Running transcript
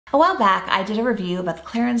A while back, I did a review about the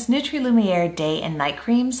Clarins Nutri Lumiere Day and Night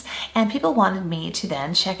Creams, and people wanted me to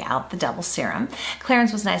then check out the double serum.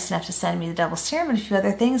 Clarins was nice enough to send me the double serum and a few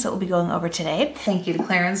other things that we'll be going over today. Thank you to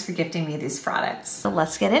Clarins for gifting me these products. So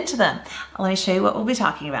let's get into them. Let me show you what we'll be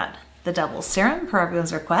talking about. The double serum per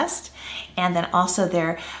everyone's request, and then also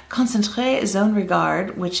their Concentré Zone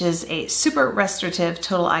Regard, which is a super restorative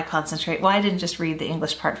total eye concentrate. Well, I didn't just read the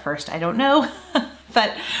English part first, I don't know.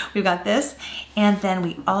 But we've got this, and then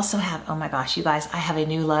we also have, oh my gosh, you guys, I have a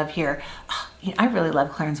new love here. Oh, I really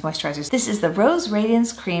love Clarins moisturizers. This is the Rose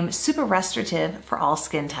Radiance Cream, super restorative for all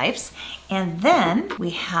skin types. And then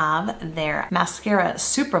we have their Mascara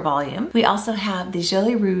Supra Volume. We also have the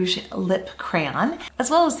Joli Rouge Lip Crayon, as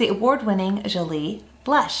well as the award-winning Joli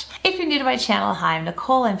blush. If you're new to my channel, hi, I'm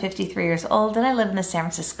Nicole. I'm 53 years old and I live in the San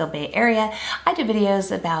Francisco Bay Area. I do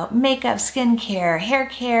videos about makeup, skincare, hair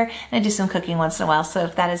care, and I do some cooking once in a while. So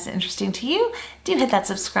if that is interesting to you, do hit that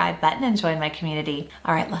subscribe button and join my community.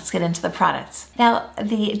 All right, let's get into the products. Now,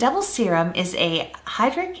 the double serum is a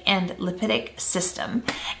hydric and lipidic system,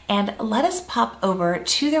 and let us pop over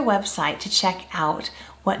to their website to check out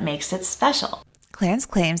what makes it special. Clarins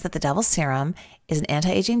claims that the double serum is an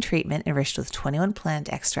anti-aging treatment enriched with 21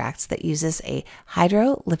 plant extracts that uses a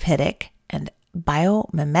hydrolipidic and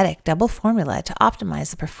biomimetic double formula to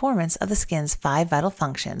optimize the performance of the skin's 5 vital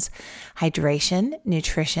functions: hydration,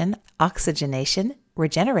 nutrition, oxygenation,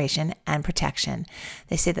 regeneration, and protection.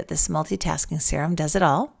 They say that this multitasking serum does it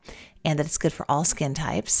all, and that it's good for all skin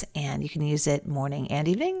types, and you can use it morning and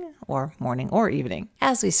evening, or morning or evening.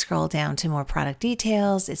 As we scroll down to more product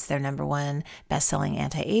details, it's their #1 best-selling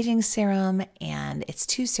anti-aging serum, and it's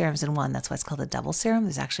 2 serums in one. That's why it's called a double serum.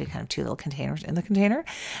 There's actually kind of 2 little containers in the container.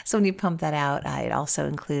 So when you pump that out, it also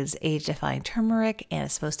includes age-defying turmeric, and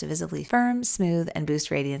it's supposed to visibly firm, smooth, and boost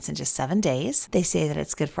radiance in just 7 days. They say that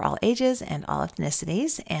it's good for all ages and all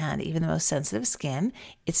ethnicities, and even the most sensitive skin.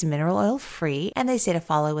 It's mineral oil free, and they say to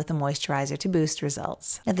follow with a moisturizer to boost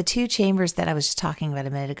results. Now, the 2 chambers that I was just talking about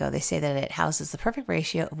a minute ago, they say that it houses the perfect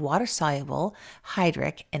ratio of water-soluble,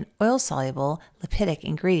 hydric, and oil-soluble lipidic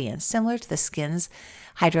ingredients, similar to the skin's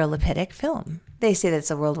hydrolipidic film. They say that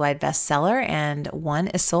it's a worldwide bestseller, and one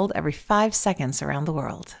is sold every 5 seconds around the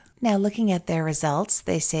world. Now, looking at their results,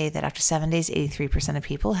 they say that after 7 days, 83% of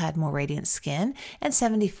people had more radiant skin, and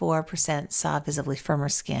 74% saw visibly firmer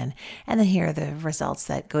skin. And then here are the results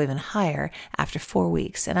that go even higher after 4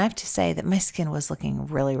 weeks. And I have to say that my skin was looking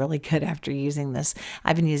really, really good after using this.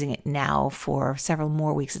 I've been using it now for several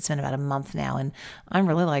more weeks. It's been about a month now, and I'm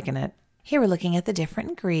really liking it. Here we're looking at the different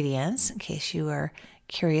ingredients, in case you are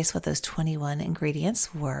curious what those 21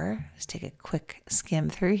 ingredients were. Let's take a quick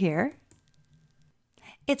skim through here.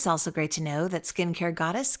 It's also great to know that skincare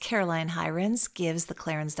goddess Caroline Hirons gives the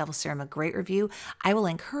Clarins Double Serum a great review. I will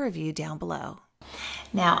link her review down below.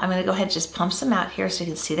 Now I'm going to go ahead and just pump some out here so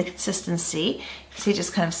you can see the consistency. See, it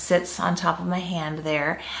just kind of sits on top of my hand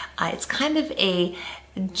there. It's kind of a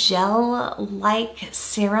gel-like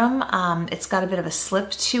serum. It's got a bit of a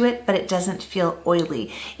slip to it, but it doesn't feel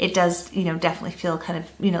oily. It does, definitely feel kind of,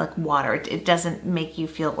 like water. It doesn't make you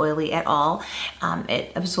feel oily at all.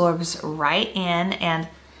 It absorbs right in, and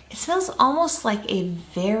it smells almost like a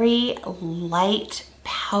very light,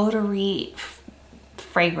 powdery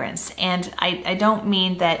fragrance. And I don't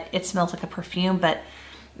mean that it smells like a perfume, but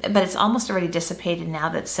it's almost already dissipated now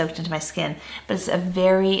that it's soaked into my skin. But it's a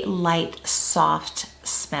very light, soft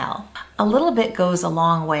smell. A little bit goes a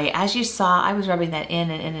long way. As you saw, I was rubbing that in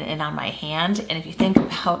and on my hand. And if you think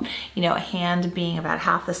about, a hand being about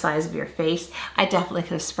half the size of your face, I definitely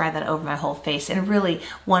could have spread that over my whole face. And really,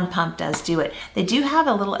 one pump does do it. They do have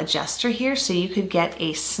a little adjuster here, so you could get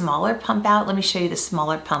a smaller pump out. Let me show you the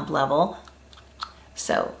smaller pump level.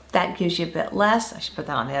 So that gives you a bit less. I should put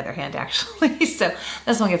that on the other hand, actually. So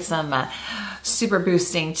this one gets some super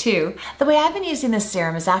boosting too. The way I've been using this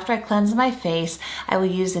serum is after I cleanse my face, I will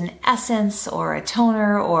use an essence or a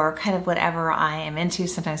toner or kind of whatever I am into,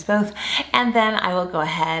 sometimes both. And then I will go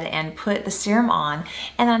ahead and put the serum on.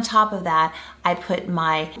 And on top of that, I put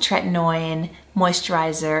my tretinoin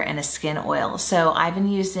moisturizer and a skin oil. So I've been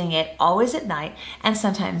using it always at night and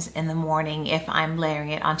sometimes in the morning if I'm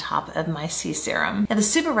layering it on top of my C serum. Now the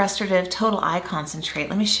Super Restorative Total Eye Concentrate,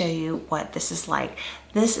 let me show you what this is like.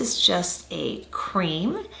 This is just a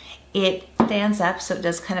cream. It stands up, so it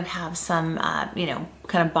does kind of have some,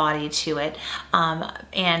 kind of body to it.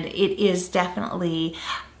 And it is definitely,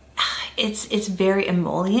 it's very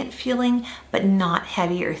emollient feeling, but not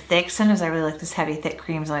heavy or thick. Sometimes I really like this heavy, thick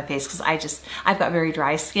creams on my face because I've got very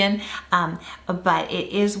dry skin. But it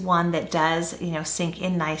is one that does, sink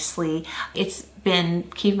in nicely. It's been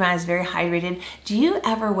keeping my eyes very hydrated. Do you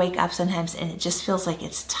ever wake up sometimes and it just feels like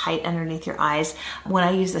it's tight underneath your eyes? When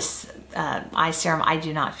I use this eye serum, I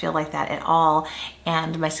do not feel like that at all,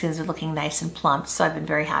 and my skin's been looking nice and plump, so I've been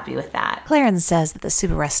very happy with that. Clarins says that the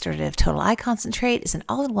Supra Restorative Total Eye Concentrate is an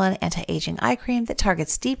all-in-one anti-aging eye cream that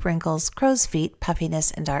targets deep wrinkles, crow's feet,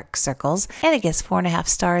 puffiness, and dark circles, and it gets 4.5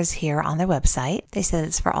 stars here on their website. They said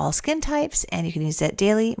it's for all skin types, and you can use it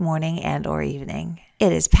daily, morning, and or evening.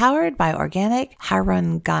 It is powered by organic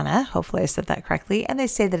Harungana, hopefully I said that correctly, and they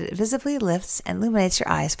say that it visibly lifts and illuminates your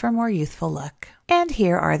eyes for a more youthful look. And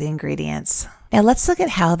here are the ingredients. Now let's look at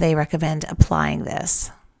how they recommend applying this.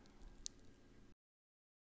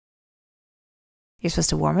 You're supposed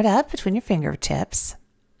to warm it up between your fingertips,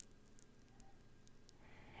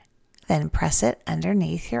 then press it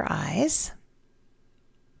underneath your eyes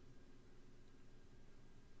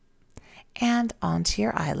and onto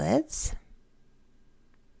your eyelids.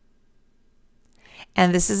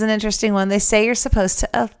 And this is an interesting one. They say you're supposed to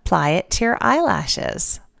apply it to your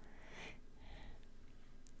eyelashes.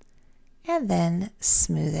 And then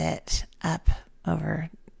smooth it up over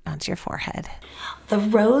onto your forehead. The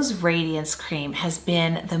Rose Radiance Cream has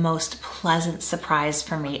been the most pleasant surprise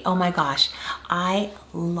for me. Oh my gosh, I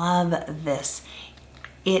love this.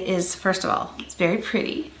 It is, first of all, it's very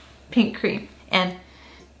pretty, pink cream, and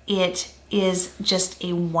it is just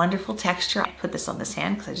a wonderful texture. I put this on this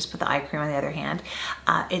hand because I just put the eye cream on the other hand.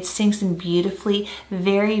 It sinks in beautifully,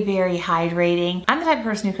 very, very hydrating. I'm the type of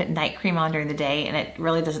person who put night cream on during the day and it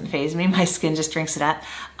really doesn't faze me. My skin just drinks it up.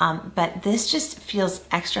 But this just feels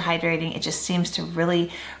extra hydrating. It just seems to really,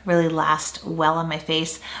 really last well on my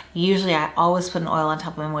face. Usually I always put an oil on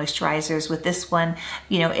top of my moisturizers. With this one,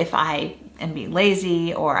 you know, if I am being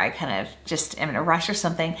lazy or I kind of just am in a rush or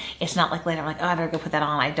something, it's not like later I'm like, oh, I better go put that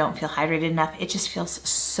on. I don't feel hydrated enough. It just feels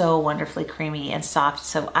so wonderfully creamy and soft.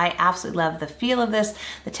 So I absolutely love the feel of this,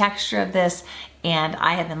 the texture of this, and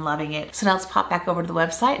I have been loving it. So now let's pop back over to the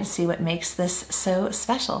website and see what makes this so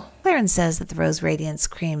special. Clarins says that the Rose Radiance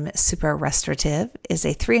Cream Supra Restorative is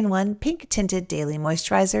a 3-in-1 pink tinted daily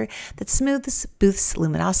moisturizer that smooths, boosts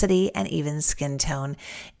luminosity, and evens skin tone.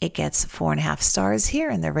 It gets 4.5 stars here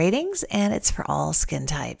in the ratings, and it's for all skin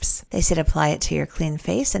types. They said apply it to your clean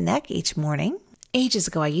face and neck each morning. Ages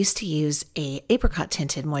ago, I used to use a apricot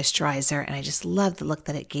tinted moisturizer and I just loved the look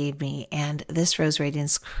that it gave me. And this Rose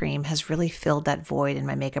Radiance cream has really filled that void in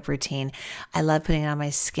my makeup routine. I love putting it on my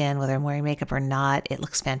skin, whether I'm wearing makeup or not. It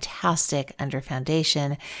looks fantastic under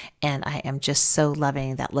foundation. And I am just so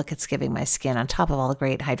loving that look it's giving my skin on top of all the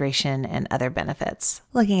great hydration and other benefits.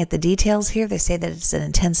 Looking at the details here, they say that it's an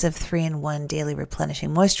intensive 3-in-1 daily replenishing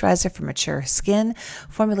moisturizer for mature skin,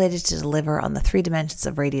 formulated to deliver on the 3 dimensions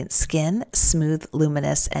of radiant skin, smooth,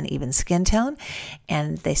 luminous, and even skin tone.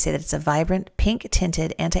 And they say that it's a vibrant pink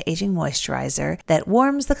tinted anti-aging moisturizer that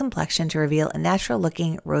warms the complexion to reveal a natural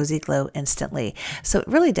looking rosy glow instantly. So it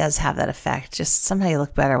really does have that effect. Just somehow you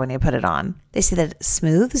look better when you put it on. They say that it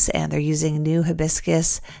smooths, and they're using new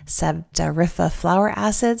hibiscus sabdarifa flower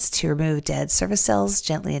acids to remove dead surface cells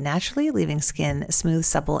gently and naturally, leaving skin smooth,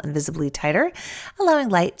 supple, and visibly tighter, allowing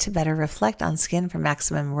light to better reflect on skin for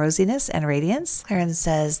maximum rosiness and radiance. Clarins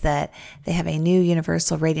says that they have a new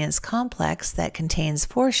universal radiance complex that contains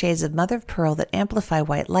 4 shades of mother of pearl that amplify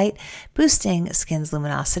white light, boosting skin's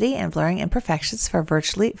luminosity and blurring imperfections for a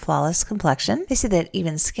virtually flawless complexion. They say that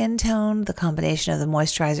even skin tone, the combination of the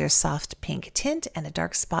moisturizer's soft pink tint and a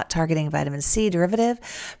dark spot targeting vitamin C derivative,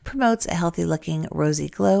 promotes a healthy looking rosy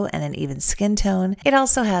glow and an even skin tone. It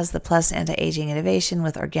also has the plus anti-aging innovation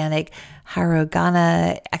with organic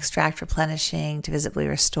Harungana extract, replenishing to visibly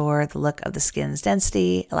restore the look of the skin's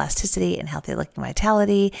density, elasticity, and healthy looking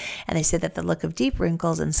vitality. And they say that the look of deep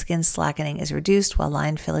wrinkles and skin slackening is reduced, while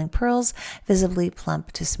line filling pearls visibly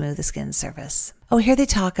plump to smooth the skin surface. Oh, here they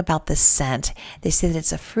talk about the scent. They say that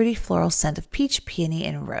it's a fruity floral scent of peach, peony,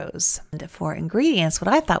 and rose. And for ingredients,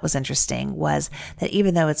 what I thought was interesting was that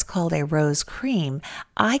even though it's called a rose cream,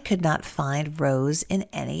 I could not find rose in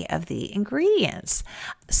any of the ingredients.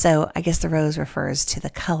 So I guess the rose refers to the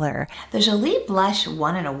color. The Joli blush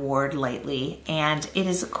won an award lately, and it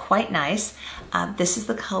is quite nice. This is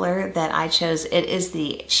the color that I chose. It is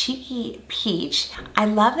the Cheeky Peach. I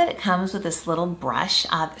love that it comes with this little brush.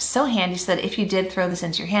 So handy, so that if you did throw this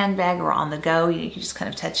into your handbag or on the go, you can just kind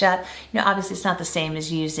of touch up. You know, obviously it's not the same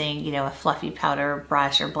as using, you know, a fluffy powder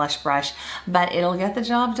brush or blush brush, but it'll get the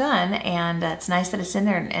job done. And it's nice that it's in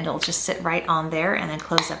there and it'll just sit right on there and then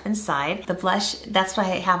close up inside. The blush, that's why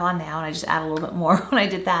I have on now, and I just add a little bit more when I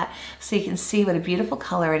did that, so you can see what a beautiful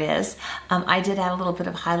color it is. I did add a little bit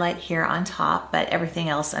of highlight here on top, but everything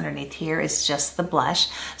else underneath here is just the blush.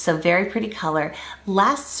 So very pretty color,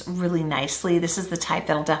 lasts really nicely. This is the type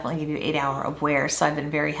that'll definitely give you 8 hours of wear, so I've been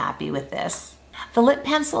very happy with this. The lip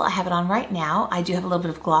pencil, I have it on right now. I do have a little bit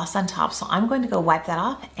of gloss on top, so I'm going to go wipe that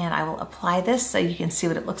off and I will apply this so you can see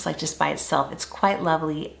what it looks like just by itself. It's quite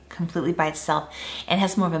lovely, completely by itself, and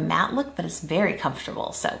has more of a matte look, but it's very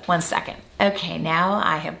comfortable. So 1 second. Okay, now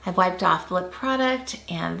I've wiped off the lip product,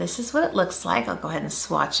 and this is what it looks like. I'll go ahead and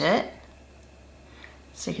swatch it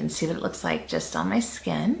so you can see what it looks like just on my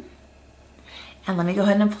skin. And let me go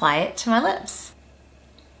ahead and apply it to my lips.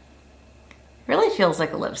 It really feels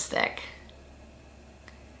like a lipstick.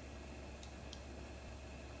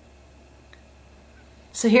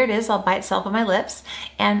 So here it is all by itself on my lips,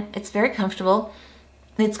 and it's very comfortable.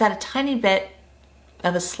 It's got a tiny bit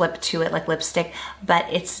of a slip to it like lipstick, but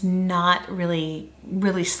it's not really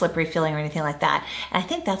slippery feeling or anything like that. And I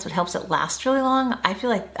think that's what helps it last really long. I feel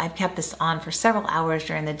like I've kept this on for several hours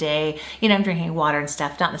during the day. You know, I'm drinking water and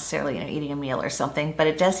stuff, not necessarily, you know, eating a meal or something, but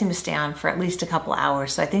it does seem to stay on for at least a couple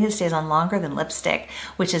hours. So I think it stays on longer than lipstick,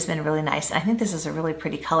 which has been really nice. And I think this is a really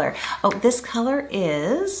pretty color. Oh, this color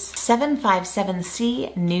is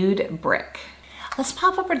 757C Nude Brick. Let's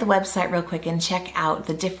pop over to the website real quick and check out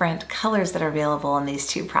the different colors that are available in these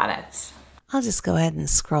two products. I'll just go ahead and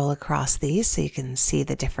scroll across these so you can see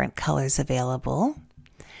the different colors available.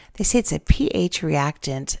 They say it's a pH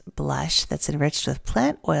reactant blush that's enriched with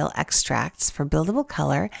plant oil extracts for buildable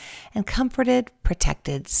color and comforted,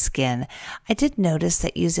 protected skin. I did notice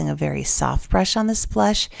that using a very soft brush on this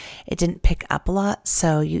blush, it didn't pick up a lot,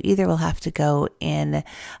 so you either will have to go in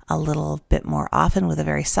a little bit more often with a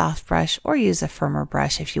very soft brush or use a firmer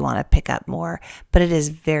brush if you want to pick up more, but it is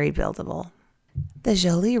very buildable. The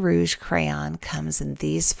Joli Rouge Crayon comes in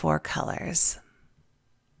these 4 colors.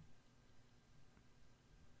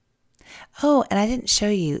 Oh, and I didn't show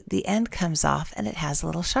you, the end comes off and it has a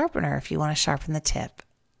little sharpener if you want to sharpen the tip.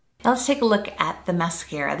 Now let's take a look at the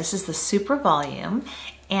mascara. This is the Supra Volume,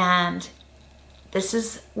 and this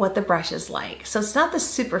is what the brush is like. So it's not the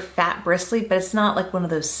super fat bristly, but it's not like one of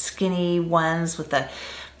those skinny ones with the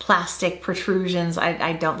plastic protrusions.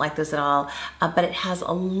 I don't like those at all, but it has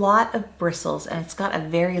a lot of bristles and it's got a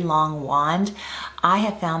very long wand. I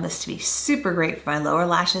have found this to be super great for my lower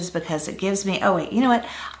lashes because it gives me, oh wait, you know what?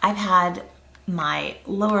 I've had my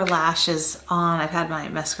lower lashes on, I've had my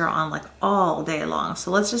mascara on like all day long. So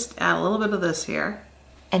let's just add a little bit of this here.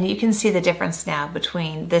 And you can see the difference now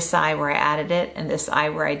between this eye where I added it and this eye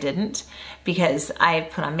where I didn't, because I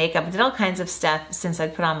put on makeup and did all kinds of stuff since I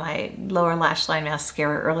put on my lower lash line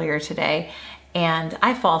mascara earlier today. And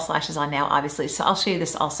I have false lashes on now, obviously, so I'll show you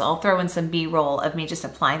this also. I'll throw in some B-roll of me just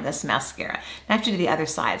applying this mascara. I have to do the other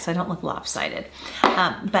side so I don't look lopsided.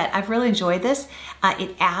 But I've really enjoyed this.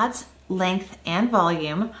 It adds length and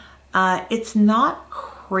volume. It's not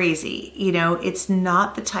crazy, you know, it's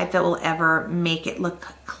not the type that will ever make it look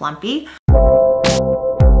clumpy.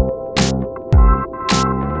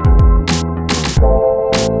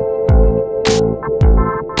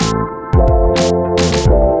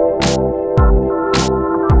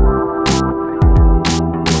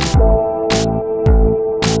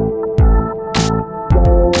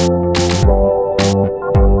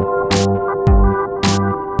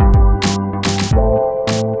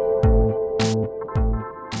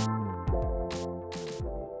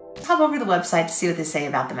 Over the website to see what they say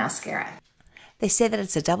about the mascara. They say that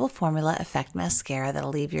it's a double formula effect mascara that'll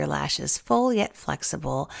leave your lashes full yet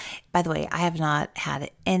flexible. By the way, I have not had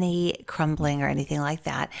any crumbling or anything like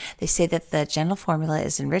that. They say that the gentle formula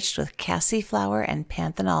is enriched with cassie flower and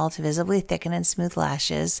panthenol to visibly thicken and smooth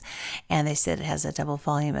lashes. And they said it has a double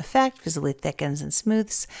volume effect, visibly thickens and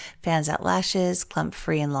smooths, fans out lashes, clump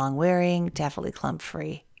free and long wearing, definitely clump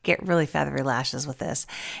free. Get really feathery lashes with this,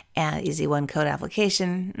 and easy 1-coat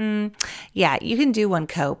application. Yeah, you can do 1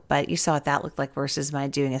 coat, but you saw what that looked like versus my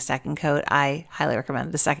doing a 2nd coat. I highly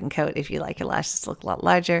recommend the 2nd coat if you like your lashes to look a lot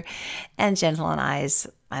larger and gentle on eyes.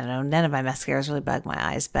 I don't know, none of my mascaras really bug my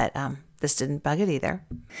eyes, but this didn't bug it either.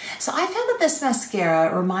 So I found that this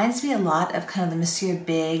mascara reminds me a lot of kind of the Monsieur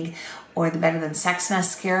Big or the Better Than Sex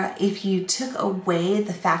mascara. If you took away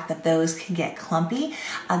the fact that those can get clumpy,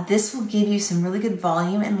 this will give you some really good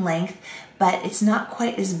volume and length, but it's not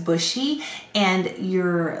quite as bushy and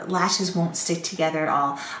your lashes won't stick together at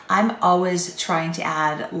all. I'm always trying to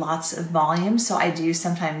add lots of volume, so I do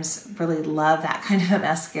sometimes really love that kind of a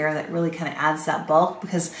mascara that really kind of adds that bulk,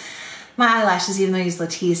 because my eyelashes, even though I use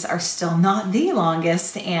Latisse, are still not the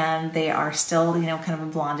longest, and they are still, you know, kind of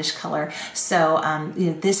a blondish color. So, you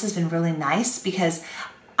know, this has been really nice because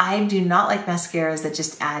I do not like mascaras that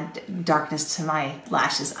just add darkness to my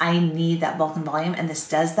lashes. I need that bulk and volume, and this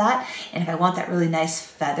does that. And if I want that really nice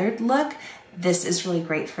feathered look, this is really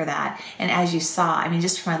great for that. And as you saw, I mean,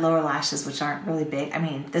 just for my lower lashes, which aren't really big, I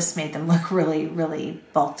mean, this made them look really, really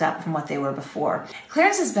bulked up from what they were before.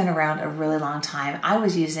 Clarins has been around a really long time. I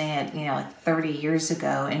was using it, you know, like 30 years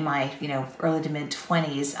ago in my, you know, early to mid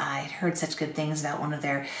 20s. I had heard such good things about one of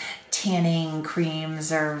their tanning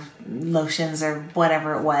creams or lotions or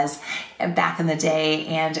whatever it was back in the day,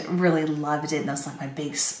 and really loved it. And that was like my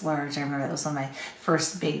big splurge. I remember that was one of my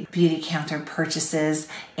first big beauty counter purchases,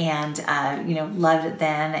 and you know, loved it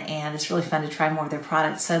then. And it's really fun to try more of their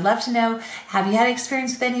products. So I'd love to know, have you had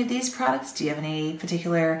experience with any of these products? Do you have any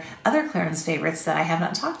particular other Clarins favorites that I have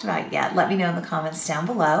not talked about yet? Let me know in the comments down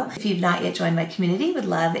below. If you've not yet joined my community, would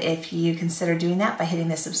love if you consider doing that by hitting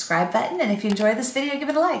the subscribe button. And if you enjoyed this video, give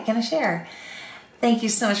it a like and a share. Thank you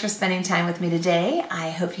so much for spending time with me today.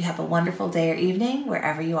 I hope you have a wonderful day or evening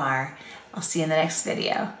wherever you are. I'll see you in the next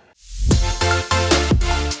video.